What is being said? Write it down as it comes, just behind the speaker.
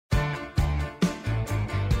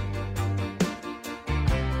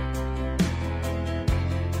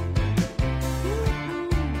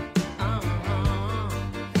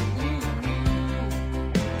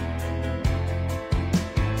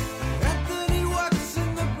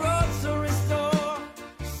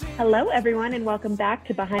Hello, everyone, and welcome back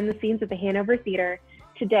to Behind the Scenes at the Hanover Theater.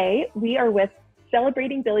 Today, we are with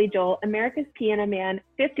celebrating Billy Joel, America's Piano Man,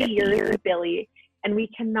 50 years of Billy, and we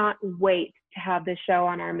cannot wait to have this show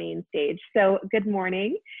on our main stage. So good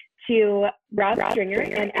morning to Rob Stringer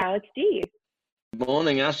and Alex D. Good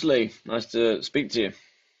morning, Ashleigh. Nice to speak to you.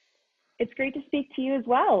 It's great to speak to you as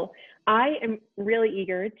well. I am really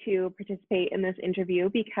eager to participate in this interview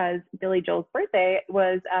because Billy Joel's birthday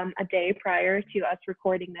was a day prior to us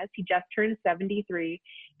recording this. He just turned 73,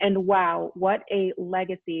 and wow, what a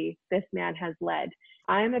legacy this man has led.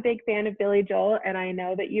 I am a big fan of Billy Joel, and I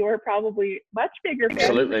know that you are probably much bigger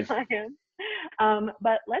fan than I am.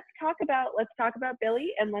 But let's talk about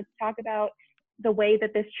Billy, and let's talk about the way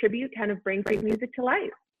that this tribute kind of brings his music to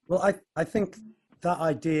life. Well, I think that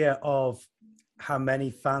idea of how many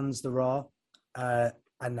fans there are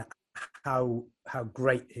and how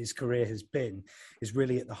great his career has been is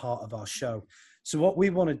really at the heart of our show. So what we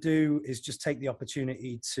want to do is just take the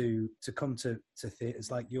opportunity to come to theatres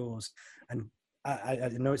like yours, and I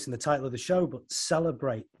know it's in the title of the show, but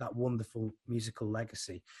celebrate that wonderful musical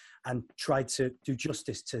legacy and try to do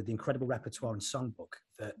justice to the incredible repertoire and songbook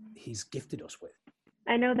that he's gifted us with.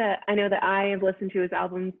 I know that I have listened to his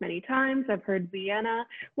albums many times. I've heard Vienna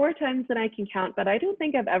more times than I can count, but I don't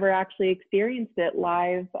think I've ever actually experienced it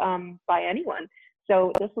live by anyone.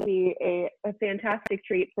 So this will be a fantastic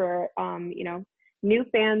treat for new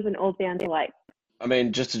fans and old fans alike. I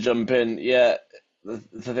mean, just to jump in, yeah,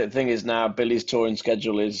 the thing is now Billy's touring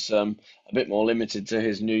schedule is a bit more limited to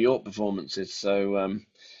his New York performances. So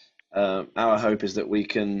our hope is that we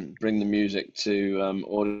can bring the music to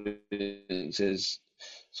audiences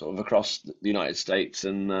sort of across the United States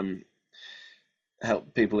and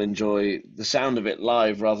help people enjoy the sound of it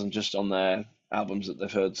live rather than just on their albums that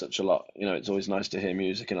they've heard such a lot. You know, it's always nice to hear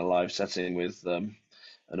music in a live setting with an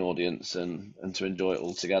audience and to enjoy it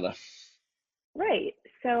all together. Right.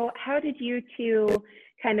 So how did you two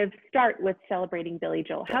kind of start with celebrating Billy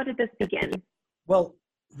Joel? How did this begin? Well,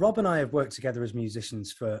 Rob and I have worked together as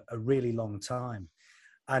musicians for a really long time.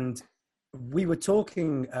 And we were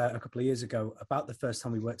talking a couple of years ago about the first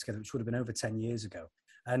time we worked together, which would have been over 10 years ago.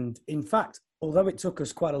 And in fact, although it took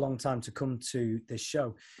us quite a long time to come to this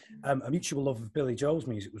show, a mutual love of Billy Joel's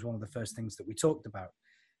music was one of the first things that we talked about.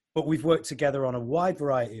 But we've worked together on a wide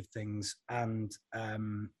variety of things. And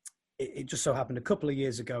it just so happened a couple of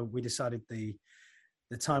years ago, we decided the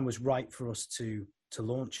time was right for us to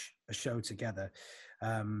launch a show together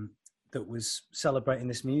that was celebrating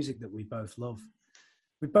this music that we both love.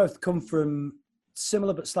 We both come from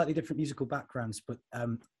similar but slightly different musical backgrounds, but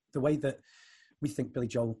the way that we think Billy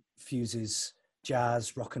Joel fuses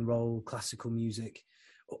jazz, rock and roll, classical music,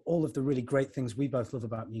 all of the really great things we both love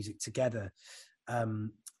about music together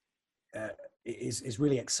is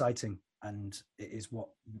really exciting, and it is what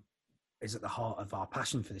is at the heart of our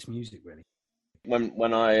passion for this music, really.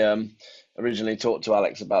 When I originally talked to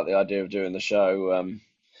Alex about the idea of doing the show,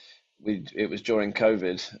 it was during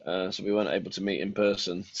COVID, so we weren't able to meet in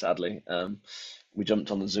person, sadly. We jumped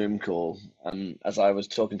on the Zoom call, and as I was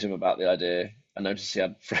talking to him about the idea, I noticed he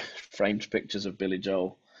had framed pictures of Billy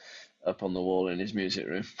Joel up on the wall in his music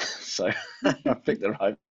room. So I picked the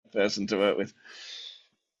right person to work with.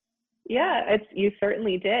 Yeah, you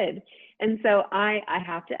certainly did. And so I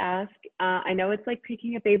have to ask, I know it's like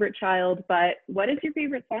picking a favorite child, but what is your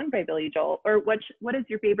favorite song by Billy Joel? Or what is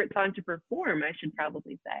your favorite song to perform, I should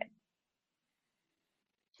probably say?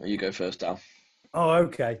 You go first, Al. Oh,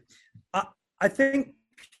 okay. I think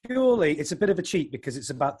purely it's a bit of a cheat because it's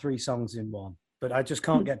about 3 songs in one, but I just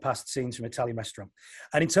can't get past Scenes from an Italian Restaurant.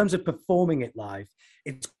 And in terms of performing it live,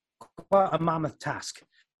 it's quite a mammoth task.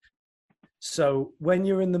 So when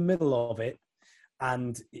you're in the middle of it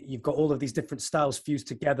and you've got all of these different styles fused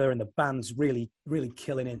together and the band's really, really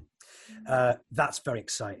killing it, that's very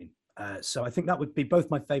exciting. So I think that would be both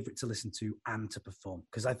my favorite to listen to and to perform,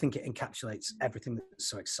 because I think it encapsulates everything that's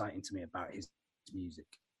so exciting to me about his music.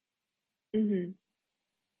 Mm-hmm.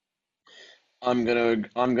 I'm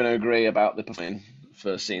gonna agree about the performing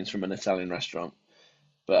for Scenes from an Italian Restaurant,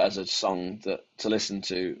 but as a song that to listen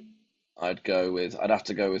to, I'd have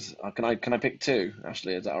to go with. Can I pick 2?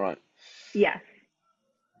 Ashleigh, is that all right? Yes.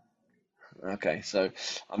 Okay, so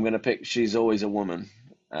I'm gonna pick "She's Always a Woman"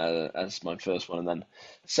 as my first one, and then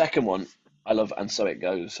the second one I love "And So It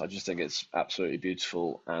Goes." I just think it's absolutely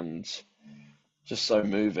beautiful and just so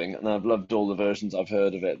moving, and I've loved all the versions I've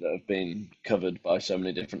heard of it that have been covered by so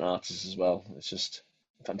many different artists as well. It's just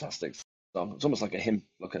a fantastic song. It's almost like a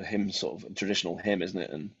hymn, sort of a traditional hymn, isn't it?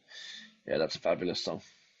 And yeah, that's a fabulous song.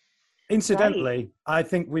 Incidentally, I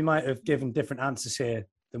think we might have given different answers here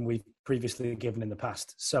than we've previously given in the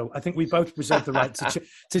past. So I think we both reserve the right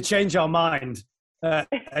to change our mind at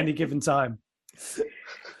any given time.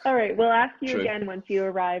 All right, we'll ask you True. again once you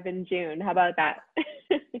arrive in June. How about that?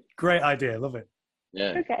 Great idea. Love it.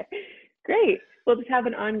 Yeah. Okay, great. We'll just have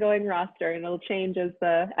an ongoing roster, and it'll change as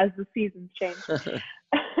the seasons change.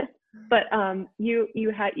 But you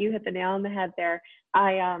hit the nail on the head there.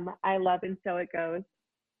 I love And So It Goes.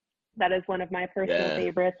 That is one of my personal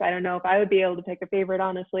favorites. I don't know if I would be able to pick a favorite,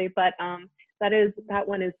 honestly, but that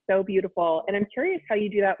one is so beautiful. And I'm curious how you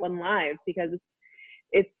do that one live, because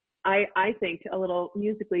it's I think a little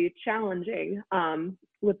musically challenging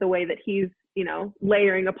with the way that he's,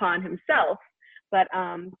 layering upon himself. But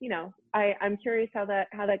I'm curious how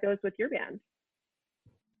that goes with your band.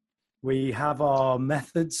 We have our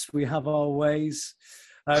methods, we have our ways.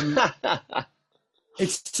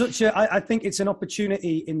 It's I think it's an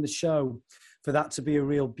opportunity in the show for that to be a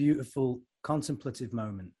real beautiful contemplative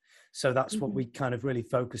moment. So that's what we kind of really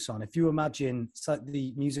focus on. If you imagine, it's like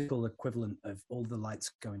the musical equivalent of all the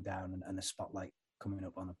lights going down and a spotlight coming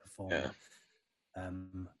up on a performer.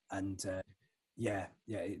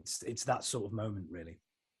 It's that sort of moment, really.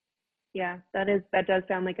 Yeah, that does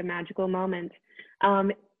sound like a magical moment.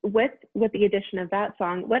 With the addition of that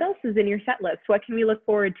song, what else is in your set list? What can we look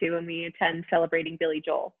forward to when we attend Celebrating Billy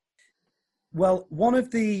Joel? Well, one of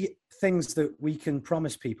the things that we can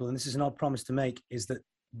promise people, and this is an odd promise to make, is that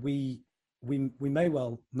we may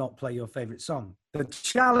well not play your favorite song. The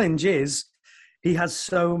challenge is he has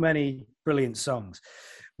so many brilliant songs.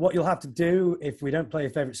 What you'll have to do if we don't play your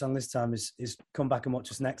favorite song this time is come back and watch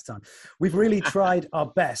us next time. We've really tried our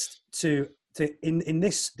best to in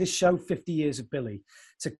this show, 50 Years of Billy,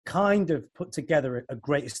 to kind of put together a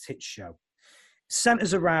greatest hits show.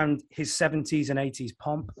 Centers around his 70s and 80s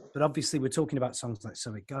pomp, but obviously we're talking about songs like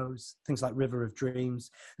So It Goes, things like River of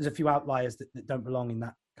Dreams. There's a few outliers that don't belong in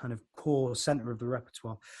that kind of core center of the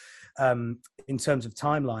repertoire in terms of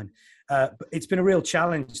timeline. But it's been a real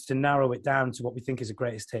challenge to narrow it down to what we think is a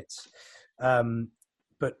greatest hits.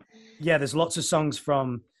 But yeah, there's lots of songs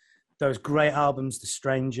from those great albums, The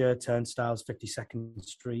Stranger, Turnstiles, 52nd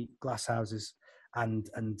Street, Glass Houses, and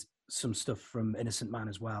some stuff from Innocent Man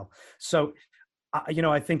as well. So,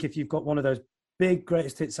 I think if you've got one of those big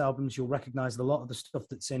greatest hits albums, you'll recognize a lot of the stuff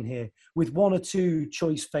that's in here, with one or two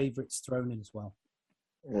choice favorites thrown in as well.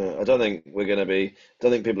 Yeah, I don't think people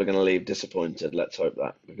are going to leave disappointed. Let's hope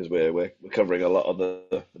that, because we're covering a lot of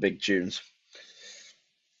the big tunes.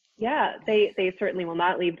 Yeah, they certainly will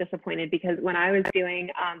not leave disappointed, because when I was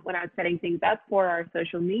setting things up for our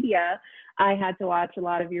social media, I had to watch a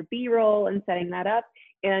lot of your B-roll and setting that up.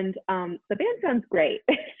 And the band sounds great.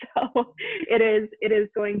 So it is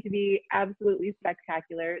going to be absolutely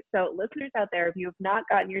spectacular. So listeners out there, if you have not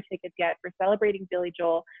gotten your tickets yet for Celebrating Billy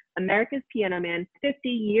Joel, America's Piano Man, 50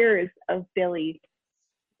 Years of Billy,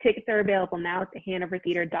 tickets are available now at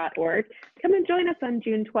thehanovertheater.org. Come and join us on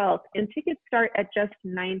June 12th, and tickets start at just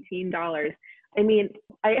 $19. I mean,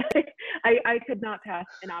 I could not pass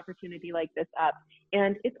an opportunity like this up.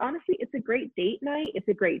 And it's a great date night. It's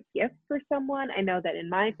a great gift for someone. I know that in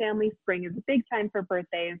my family, spring is a big time for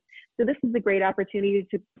birthdays. So this is a great opportunity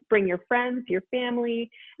to bring your friends, your family,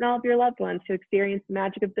 and all of your loved ones to experience the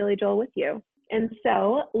magic of Billy Joel with you. And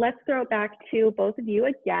so let's throw it back to both of you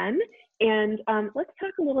again. And let's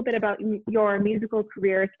talk a little bit about your musical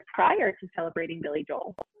careers prior to Celebrating Billy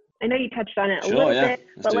Joel. I know you touched on it a little bit,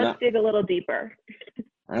 but let's dig a little deeper.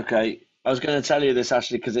 Okay. I was going to tell you this,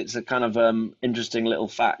 Ashleigh, because it's a kind of interesting little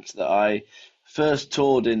fact that I first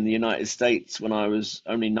toured in the United States when I was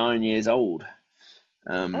only 9 years old.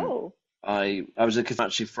 I was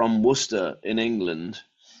actually from Worcester in England,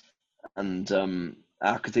 and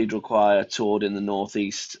our cathedral choir toured in the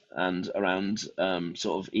Northeast and around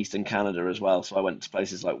sort of Eastern Canada as well. So I went to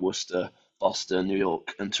places like Worcester, Boston, New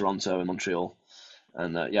York, and Toronto and Montreal.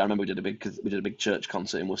 And I remember we did a big church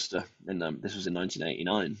concert in Worcester, and this was in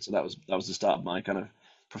 1989. So that was the start of my kind of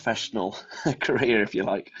professional career, if you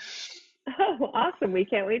like. Oh, awesome! We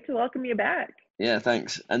can't wait to welcome you back. Yeah,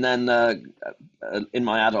 thanks. And then in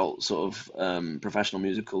my adult sort of professional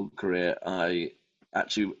musical career, I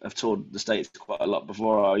actually have toured the States quite a lot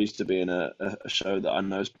before. I used to be in a show that I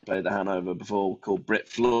know has played at Hanover before called Brit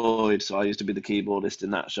Floyd. So I used to be the keyboardist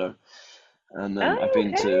in that show. And I've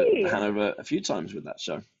been to Hanover a few times with that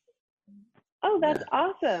show. Oh, that's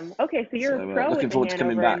awesome. Okay, so you're a pro looking forward to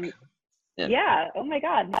coming back. Yeah. Oh my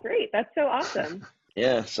God, great. That's so awesome.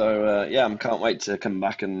 Yeah. So I can't wait to come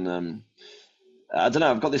back, and I don't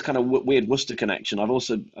know. I've got this kind of weird Worcester connection. I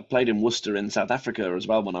played in Worcester in South Africa as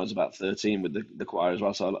well when I was about 13 with the choir as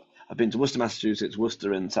well. So I've been to Worcester, Massachusetts,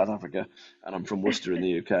 Worcester in South Africa, and I'm from Worcester in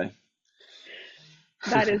the UK.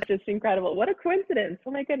 That is just incredible. What a coincidence.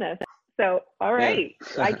 Oh my goodness. So, all right.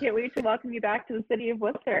 Yeah. I can't wait to welcome you back to the city of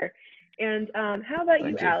Worcester. And how about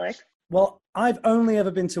you, Alex? Well, I've only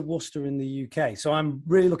ever been to Worcester in the UK, so I'm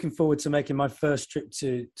really looking forward to making my first trip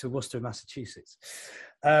to Worcester, Massachusetts.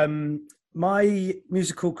 My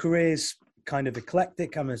musical career's kind of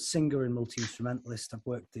eclectic. I'm a singer and multi-instrumentalist. I've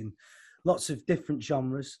worked in lots of different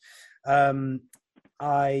genres. Some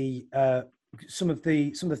of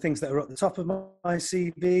the things that are at the top of my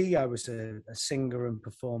CV, I was a singer and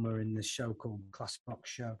performer in this show called Classic Rock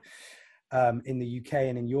Show in the UK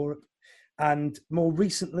and in Europe. And more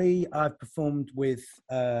recently, I've performed with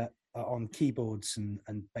on keyboards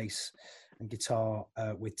and bass and guitar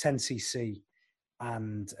with 10cc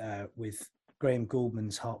and with Graham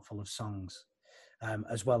Gouldman's Heart Full of Songs,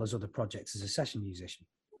 as well as other projects as a session musician.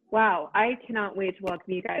 Wow, I cannot wait to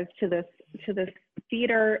welcome you guys to this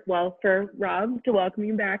theater. Well, for Rob to welcome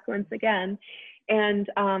you back once again, and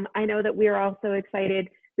I know that we are also excited.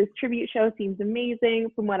 This tribute show seems amazing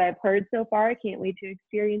from what I've heard so far. I can't wait to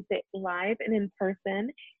experience it live and in person.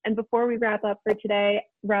 And before we wrap up for today,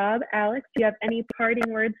 Rob, Alex, do you have any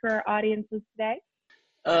parting words for our audiences today?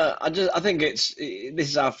 I think this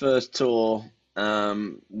is our first tour.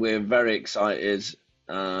 We're very excited.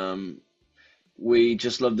 We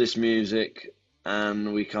just love this music,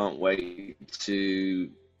 and we can't wait to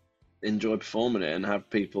enjoy performing it and have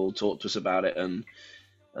people talk to us about it. And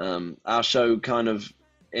our show kind of,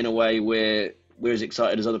 in a way, we're as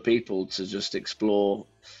excited as other people to just explore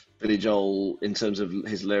Billy Joel in terms of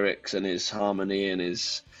his lyrics and his harmony and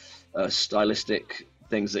his stylistic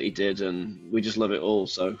things that he did, and we just love it all.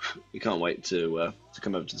 So we can't wait to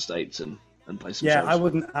come over to the States and play some shows. I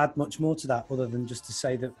wouldn't add much more to that other than just to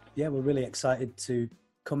say that, we're really excited to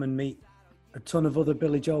come and meet a ton of other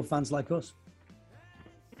Billy Joel fans like us.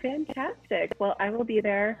 Fantastic. Well, I will be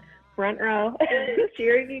there front row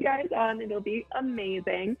cheering you guys on. It'll be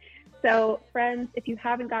amazing. So friends, if you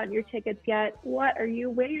haven't gotten your tickets yet, what are you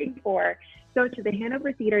waiting for? Go to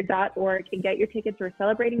thehanovertheater.org and get your tickets for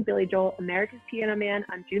Celebrating Billy Joel, America's Piano Man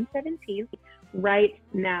on June 17th right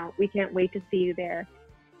now. We can't wait to see you there.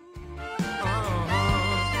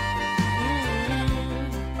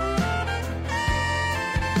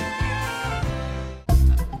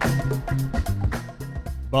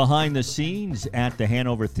 Behind the Scenes at the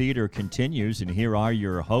Hanover Theater continues, and here are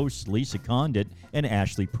your hosts, Lisa Condit and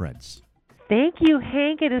Ashleigh Prince. Thank you,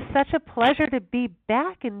 Hank. It is such a pleasure to be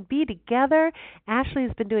back and be together. Ashleigh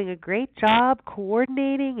has been doing a great job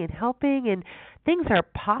coordinating and helping, and things are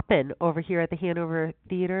popping over here at the Hanover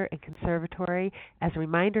Theater and Conservatory. As a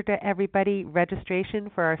reminder to everybody, registration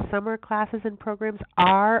for our summer classes and programs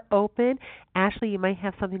are open. Ashleigh, you might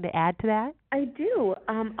have something to add to that? I do.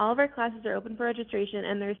 All of our classes are open for registration,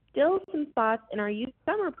 and there's still some spots in our youth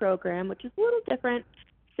summer program, which is a little different.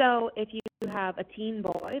 So if you have a teen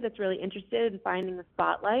boy that's really interested in finding the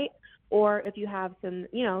spotlight, or if you have some,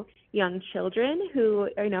 young children who,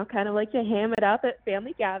 kind of like to ham it up at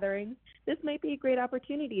family gatherings, this might be a great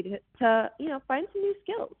opportunity to find some new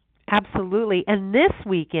skills. Absolutely. And this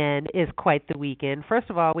weekend is quite the weekend. First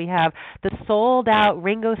of all, we have the sold-out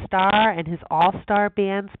Ringo Starr and his all-star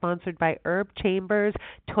band sponsored by Herb Chambers,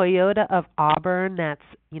 Toyota of Auburn. That's,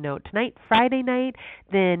 tonight, Friday night.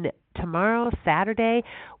 Then tomorrow, Saturday,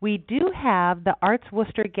 we do have the Arts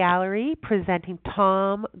Worcester Gallery presenting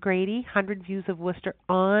Tom Grady, 100 Views of Worcester,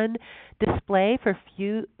 on display for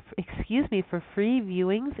free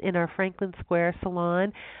viewings in our Franklin Square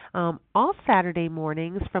Salon all Saturday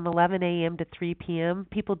mornings from 11 a.m. to 3 p.m.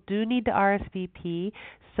 People do need to RSVP,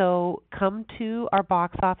 so come to our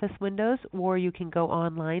box office windows, or you can go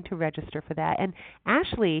online to register for that. And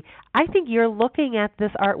Ashleigh, I think you're looking at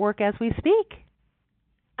this artwork as we speak.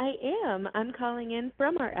 I am. I'm calling in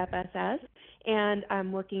from our FSS, and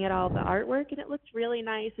I'm looking at all the artwork, and it looks really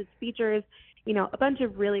nice. It features, a bunch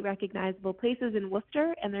of really recognizable places in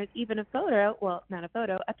Worcester, and there's even a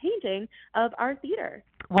painting of our theater.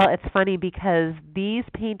 Well, it's funny because these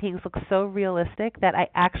paintings look so realistic that I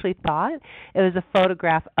actually thought it was a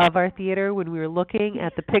photograph of our theater when we were looking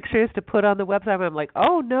at the pictures to put on the website. I'm like,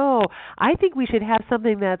 oh no, I think we should have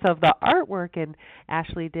something that's of the artwork. And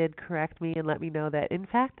Ashleigh did correct me and let me know that, in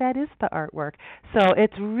fact, that is the artwork. So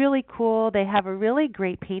it's really cool. They have a really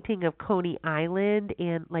great painting of Coney Island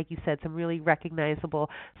and, like you said, some really recognizable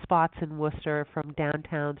spots in Worcester from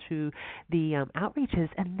downtown through the outreaches.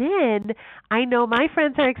 And then I know my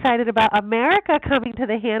friends are excited about America coming to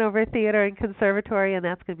the Hanover Theater and Conservatory, and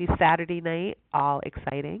that's going to be Saturday night, all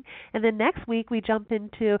exciting. And then next week we jump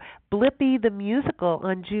into Blippi the Musical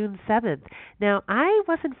on June 7th. Now, I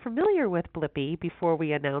wasn't familiar with Blippi before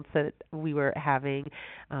we announced that we were having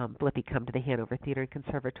Blippi come to the Hanover Theater and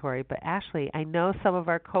Conservatory, but Ashleigh, I know some of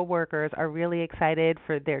our coworkers are really excited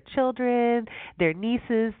for their children, their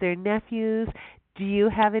nieces, their nephews. Do you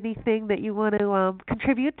have anything that you want to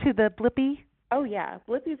contribute to the Blippi? Oh, yeah.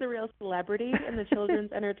 Blippi's a real celebrity in the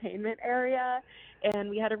children's entertainment area, and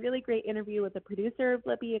we had a really great interview with the producer of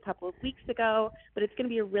Blippi a couple of weeks ago, but it's going to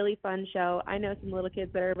be a really fun show. I know some little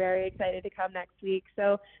kids that are very excited to come next week,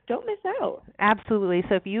 so don't miss out. Absolutely.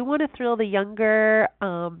 So if you want to thrill the younger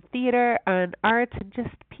theater and arts and just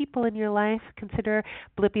people in your life, consider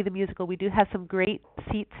Blippi the Musical. We do have some great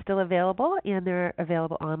seats still available, and they're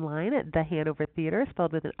available online at the Hanover Theater,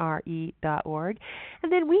 spelled with an RE.org.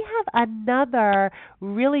 And then we have another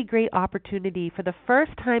really great opportunity for the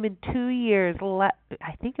first time in 2 years.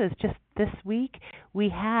 I think it was just this week, we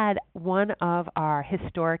had one of our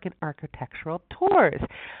historic and architectural tours.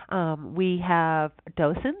 We have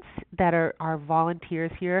docents that are our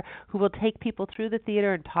volunteers here who will take people through the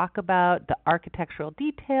theater and talk about the architectural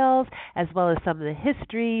details as well as some of the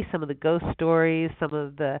history, some of the ghost stories, some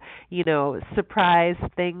of the, surprise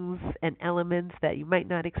things and elements that you might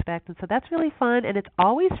not expect. And so that's really fun, and it's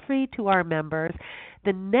always free to our members.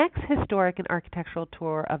 The next historic and architectural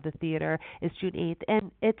tour of the theater is June 8th,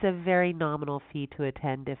 and it's a very nominal fee to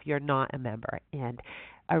attend if you're not a member, and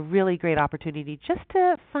a really great opportunity just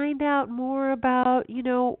to find out more about,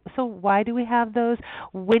 so why do we have those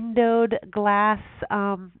windowed glass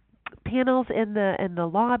panels in the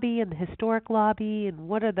lobby, in the historic lobby, and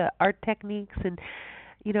what are the art techniques? And,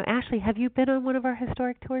 Ashleigh, have you been on one of our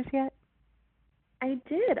historic tours yet? I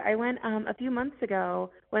did. I went a few months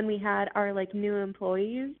ago when we had our new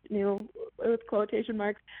employees, new with quotation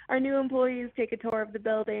marks, our new employees take a tour of the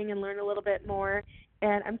building and learn a little bit more.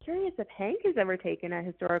 And I'm curious if Hank has ever taken a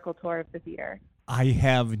historical tour of the theater. I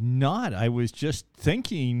have not. I was just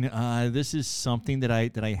thinking this is something that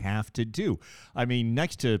I have to do. I mean,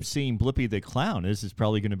 next to seeing Blippi the Clown, this is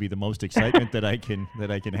probably going to be the most excitement that I can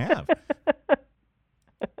have.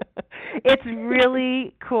 It's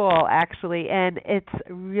really cool, actually, and it's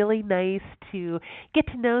really nice to get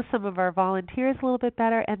to know some of our volunteers a little bit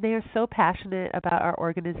better, and they are so passionate about our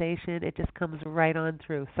organization. It just comes right on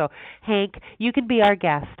through. So, Hank, you can be our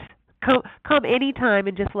guest. Come anytime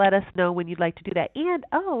and just let us know when you'd like to do that. And,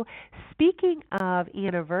 speaking of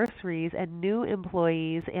anniversaries and new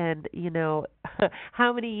employees and,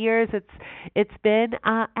 how many years it's been,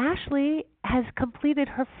 Ashleigh has completed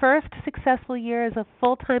her first successful year as a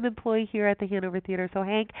full-time employee here at the Hanover Theater. So,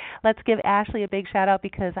 Hank, let's give Ashleigh a big shout-out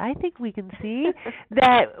because I think we can see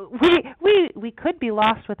that we could be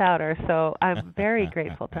lost without her. So I'm very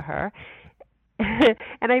grateful to her.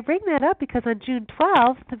 And I bring that up because on June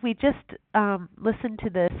 12th, we just listened to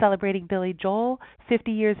the Celebrating Billy Joel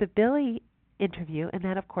 50 Years of Billy interview, and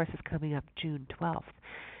that, of course, is coming up June 12th.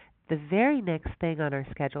 The very next thing on our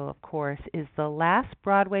schedule, of course, is the last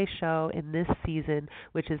Broadway show in this season,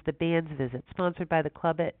 which is The Band's Visit, sponsored by the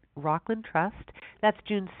Club at Rockland Trust. That's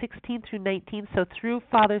June 16th through 19th, so through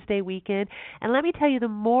Father's Day weekend. And let me tell you, the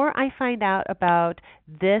more I find out about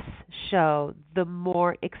this show, the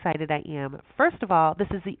more excited I am. First of all, this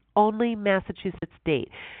is the only Massachusetts date.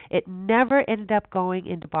 It never ended up going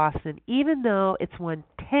into Boston, even though it's won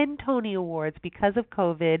 10 Tony Awards because of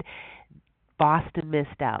COVID. Boston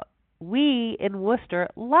missed out. We in Worcester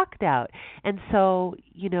lucked out. And so,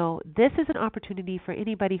 this is an opportunity for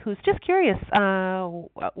anybody who's just curious,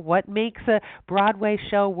 what makes a Broadway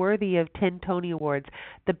show worthy of 10 Tony Awards?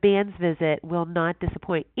 The Band's Visit will not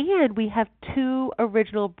disappoint. And we have 2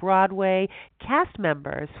 original Broadway cast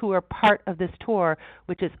members who are part of this tour,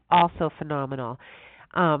 which is also phenomenal.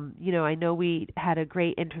 I know we had a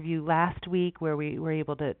great interview last week where we were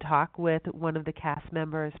able to talk with one of the cast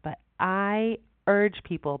members, but I urge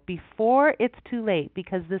people before it's too late,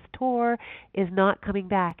 because this tour is not coming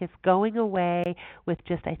back. It's going away with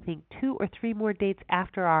just, I think, 2 or 3 more dates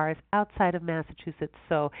after ours outside of Massachusetts.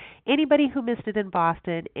 So anybody who missed it in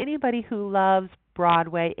Boston, anybody who loves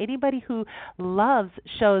Broadway, anybody who loves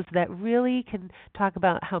shows that really can talk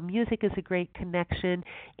about how music is a great connection,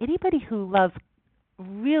 anybody who loves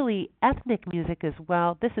really ethnic music as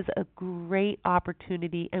well, this is a great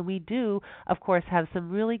opportunity. And we do, of course, have some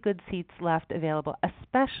really good seats left available,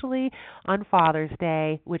 especially on Father's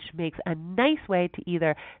Day, which makes a nice way to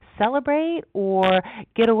either celebrate or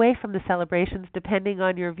get away from the celebrations depending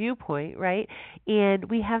on your viewpoint, right? And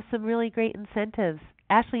we have some really great incentives.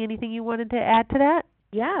 Ashleigh, anything you wanted to add to that?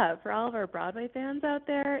 Yeah, for all of our Broadway fans out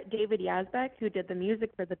there, David Yazbek, who did the music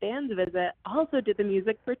for the band's visit, also did the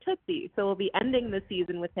music for Tootsie. So we'll be ending the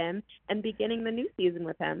season with him and beginning the new season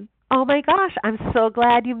with him. Oh my gosh, I'm so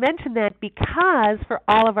glad you mentioned that, because for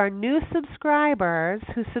all of our new subscribers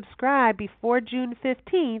who subscribe before June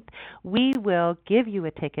 15th, we will give you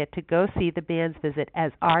a ticket to go see the band's visit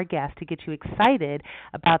as our guest to get you excited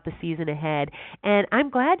about the season ahead. And I'm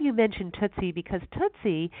glad you mentioned Tootsie, because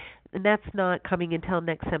Tootsie, and that's not coming until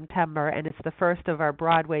next September, and it's the first of our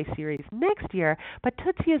Broadway series next year, but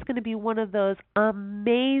Tootsie is going to be one of those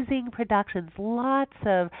amazing productions. Lots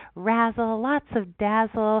of razzle, lots of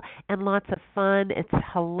dazzle, and lots of fun. It's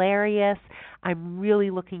hilarious. I'm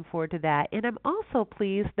really looking forward to that. And I'm also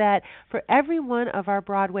pleased that for every one of our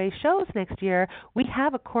Broadway shows next year, we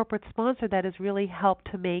have a corporate sponsor that has really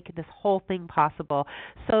helped to make this whole thing possible.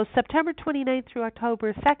 So September 29th through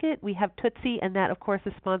October 2nd, we have Tootsie, and that, of course,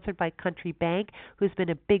 is sponsored by Country Bank, who's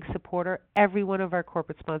been a big supporter. Every one of our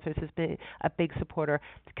corporate sponsors has been a big supporter,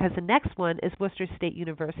 because the next one is Worcester State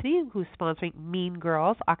University, who's sponsoring Mean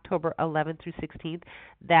Girls, October 11th through 16th.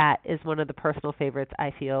 That is one of the personal favorites,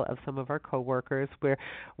 I feel, of some of our coworkers. We're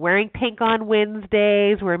wearing pink on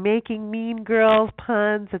Wednesdays. We're making Mean Girls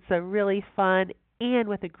puns. It's a really fun and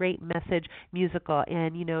with a great message musical.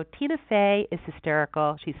 And, you know, Tina Fey is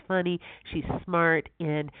hysterical. She's funny. She's smart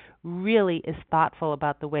and really is thoughtful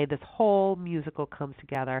about the way this whole musical comes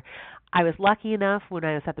together. I was lucky enough when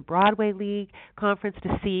I was at the Broadway League conference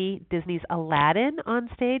to see Disney's Aladdin on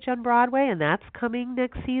stage on Broadway, and that's coming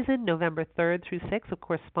next season, November 3rd through 6th, of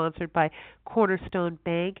course, sponsored by Cornerstone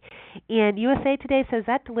Bank. And USA Today says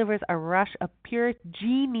that delivers a rush of pure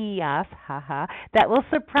genius, that will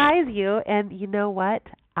surprise you. And you know what?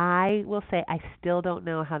 I will say I still don't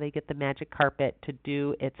know how they get the magic carpet to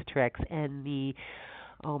do its tricks, and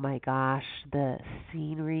oh my gosh, the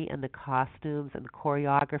scenery and the costumes and the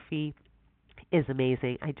choreography is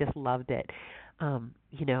amazing. I just loved it.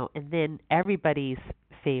 You know, and then everybody's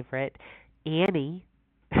favorite, Annie.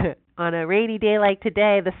 On a rainy day like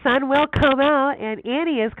today, the sun will come out, and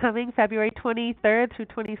Annie is coming February 23rd through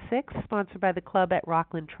 26th, sponsored by the club at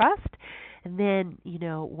Rockland Trust. And then, you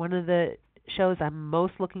know, one of the shows I'm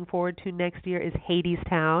most looking forward to next year is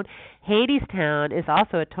Hadestown. Hadestown is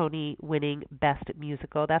also a Tony-winning Best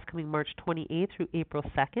Musical. That's coming March 28th through April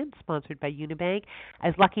 2nd, sponsored by Unibank. I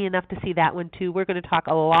was lucky enough to see that one too. We're going to talk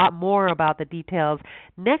a lot more about the details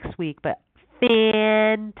next week, but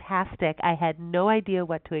fantastic. I had no idea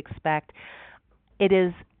what to expect. It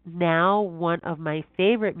is now one of my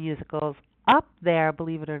favorite musicals, up there,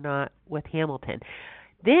 believe it or not, with Hamilton.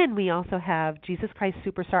 Then we also have Jesus Christ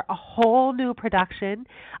Superstar, a whole new production,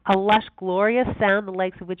 a lush, glorious sound, the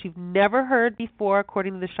likes of which you've never heard before,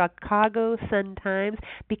 according to the Chicago Sun-Times,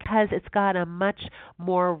 because it's got a much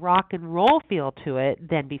more rock and roll feel to it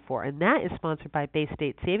than before. And that is sponsored by Bay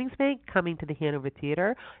State Savings Bank, coming to the Hanover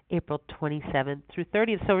Theater April 27th through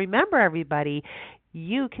 30th. So remember, everybody,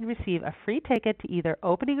 you can receive a free ticket to either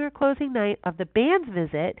opening or closing night of the band's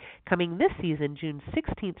visit, coming this season, June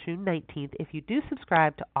 16th through 19th, if you do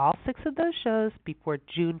subscribe to all 6 of those shows before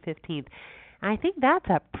June 15th. And I think that's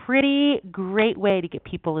a pretty great way to get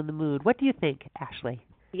people in the mood. What do you think, Ashleigh?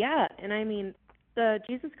 Yeah, and I mean, the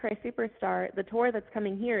Jesus Christ Superstar, the tour that's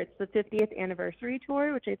coming here, it's the 50th anniversary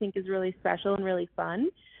tour, which I think is really special and really fun.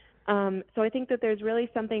 So I think that there's really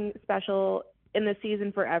something special in the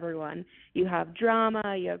season for everyone. You have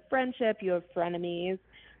drama, you have friendship, you have frenemies.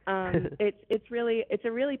 It's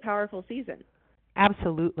a really powerful season.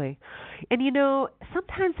 Absolutely. And you know,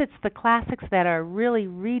 sometimes it's the classics that are really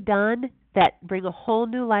redone that bring a whole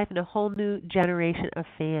new life and a whole new generation of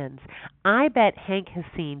fans. I bet Hank has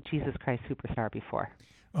seen Jesus Christ Superstar before.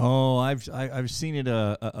 Oh, I've seen it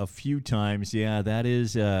a few times. Yeah, that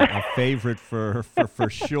is a favorite for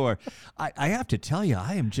sure. I have to tell you,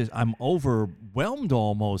 I'm overwhelmed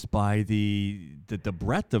almost by the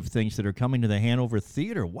breadth of things that are coming to the Hanover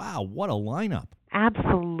Theater. Wow, what a lineup!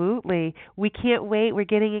 Absolutely. We can't wait. We're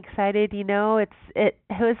getting excited. You know, it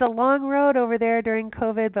was a long road over there during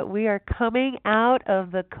COVID, but we are coming out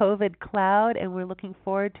of the COVID cloud, and we're looking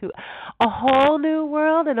forward to a whole new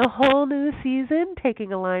world and a whole new season,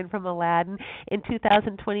 taking a line from Aladdin in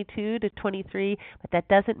 2022 to 23. But that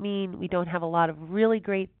doesn't mean we don't have a lot of really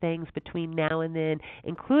great things between now and then,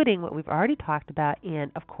 including what we've already talked about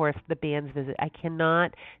and, of course, the band's visit. I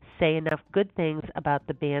cannot say enough good things about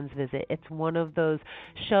the band's visit. It's one of those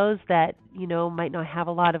shows that, you know, might not have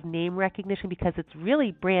a lot of name recognition because it's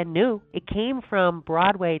really brand new. It came from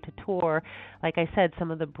Broadway to tour. Like I said,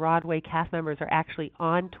 some of the Broadway cast members are actually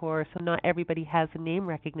on tour, so not everybody has the name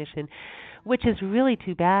recognition, which is really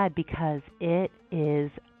too bad because it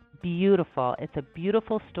is beautiful. It's a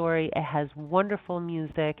beautiful story. It has wonderful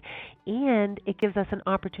music, and it gives us an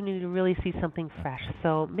opportunity to really see something fresh.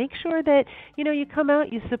 So make sure that, you know, you come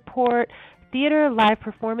out, you support theater, live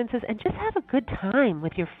performances, and just have a good time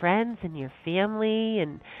with your friends and your family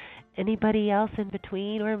and anybody else in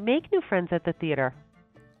between, or make new friends at the theater.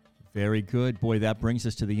 Very good. Boy, that brings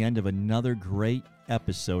us to the end of another great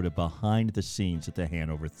episode of Behind the Scenes at the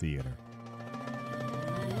Hanover Theater.